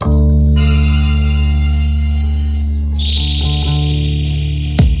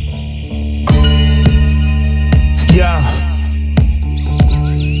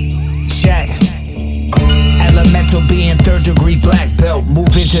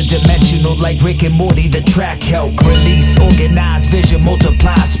interdimensional like Rick and Morty. The track help release, organize, vision,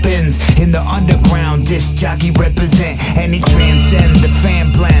 multiply spins. In the underground, disc jockey represent, and he transcend the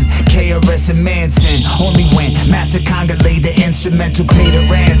fan blend. KRS and Manson, only when Master Conga lay the instrumental, pay the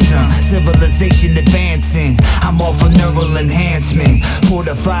ransom. Civilization advancing, I'm all for neural enhancement.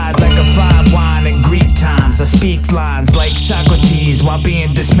 Fortified like a fine wine in Greek times. I speak lines like Socrates while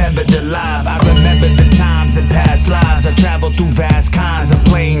being dismembered alive. I remember the times in past lives. I traveled through vast kinds of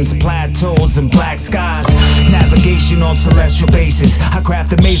plains, plateaus, and black skies. Navigation on celestial bases. I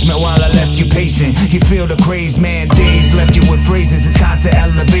craft amazement while I left you pacing. You feel the crazed man days, left you with phrases. It's constant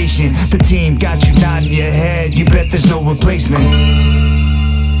elevation. The team got you nodding your head. You bet there's no replacement.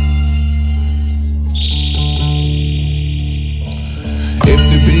 If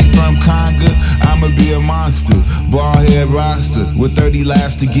the beat from Conga, I'ma be a monster. Bald head roster with 30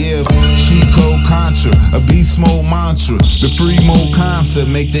 laughs to give. She code contra, a beast mode mantra. The free mode concept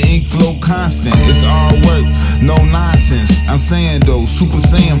make the ink flow constant. It's all work, no nonsense. I'm saying though, Super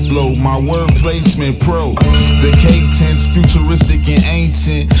Saiyan flow, my word placement pro. Decay tense, futuristic and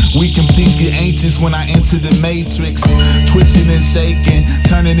ancient. Weak MCs get anxious when I enter the matrix. Twitching and shaking,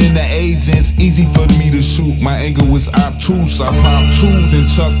 turning into agents. Easy for me to shoot, my angle was obtuse. I pop two, then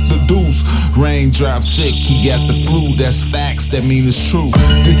chuck the deuce. Raindrop sick, he got the flu. That's facts, that mean it's true.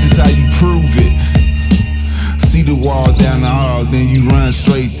 This is how you prove it. See the wall down the hall, then you run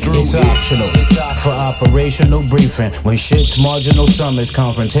straight through. It's optional for operational briefing. When shit's marginal, some is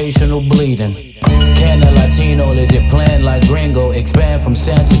confrontational bleeding. Can a Latino, is it planned like Gringo? Expand from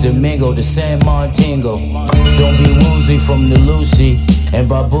Santo Domingo to San Martingo. Don't be woozy from the Lucy and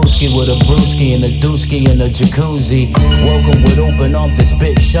Babuski with a brewski and a dooski and a jacuzzi. Welcome with open arms and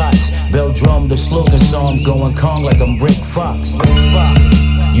spit shots. Bell drum the slogan song, going Kong like I'm Rick Fox.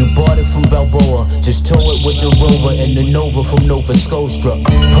 You bought it from Balboa, just tow it with the Rover and the Nova from Nova Scotia.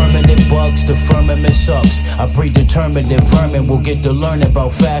 Permanent bugs, the firmament sucks. I predetermined that vermin will get to learn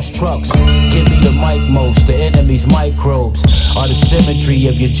about fast trucks. Give me the mic most, the enemy's microbes are the symmetry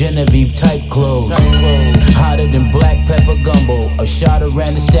of your Genevieve type clothes. Hotter than black pepper gumbo. A shot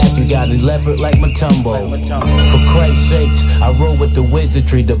around the stats and got a leopard like Matumbo. For Christ's sakes, I roll with the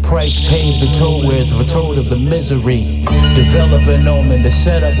wizardry. The price paid, the toll wears for told of the misery. Developing omen, the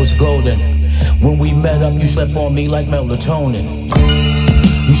setup was golden. When we met up, you slept on me like melatonin.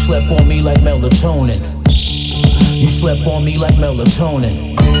 You slept on me like melatonin. You slept on me like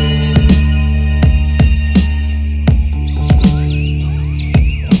melatonin.